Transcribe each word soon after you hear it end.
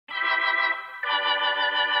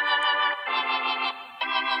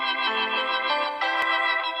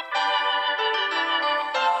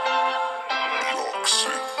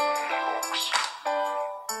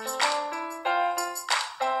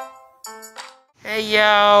Hey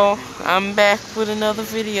y'all, I'm back with another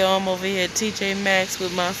video. I'm over here at TJ Maxx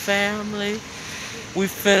with my family. We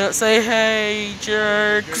finna say hey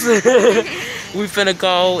jerks. We finna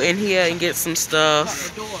go in here and get some stuff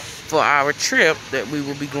for our trip that we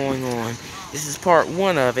will be going on. This is part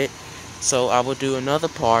 1 of it. So I will do another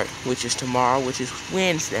part, which is tomorrow, which is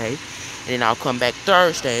Wednesday. And then I'll come back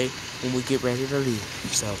Thursday when we get ready to leave.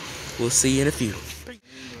 So we'll see you in a few.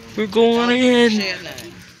 We're going in.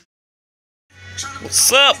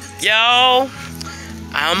 What's up, y'all?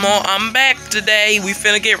 I'm back today. We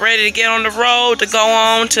finna get ready to get on the road to go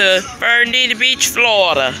on to Fernandina Beach,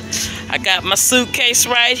 Florida. I got my suitcase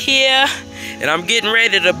right here, and I'm getting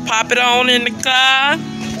ready to pop it on in the car.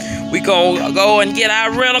 We gonna go and get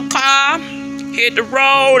our rental car, hit the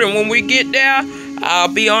road, and when we get there,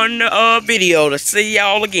 I'll be on the video to see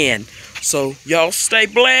y'all again. So y'all stay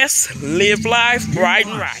blessed, live life bright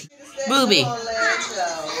and right. Booby.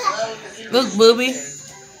 Look, Booby.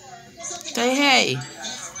 Say hey.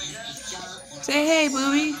 Say hey,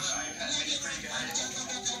 Booby.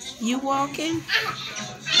 You walking?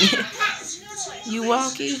 You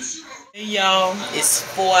walking? Hey, y'all. It's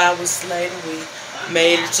 4 hours later. We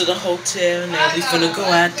made it to the hotel. Now we finna go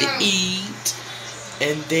out to eat.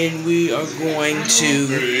 And then we are going to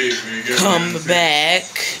come back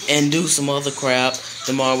and do some other crap.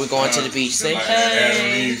 Tomorrow we're going to the beach. Say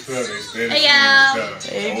hey. Hey, y'all.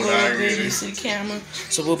 Hey, Booby. You see the camera?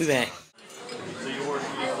 So we'll be back.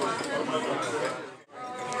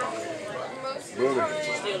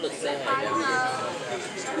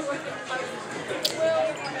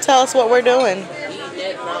 Tell us what we're doing.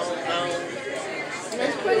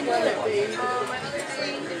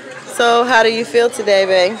 So, how do you feel today,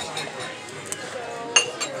 babe?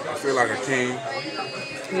 I feel like a king,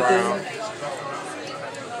 proud,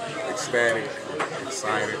 ecstatic,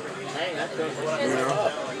 excited. You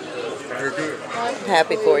know, very good.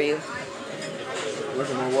 Happy for you. Look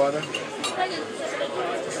at my water. You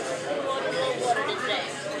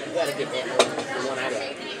gotta get that one I got.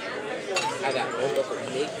 I got both of them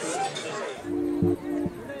big.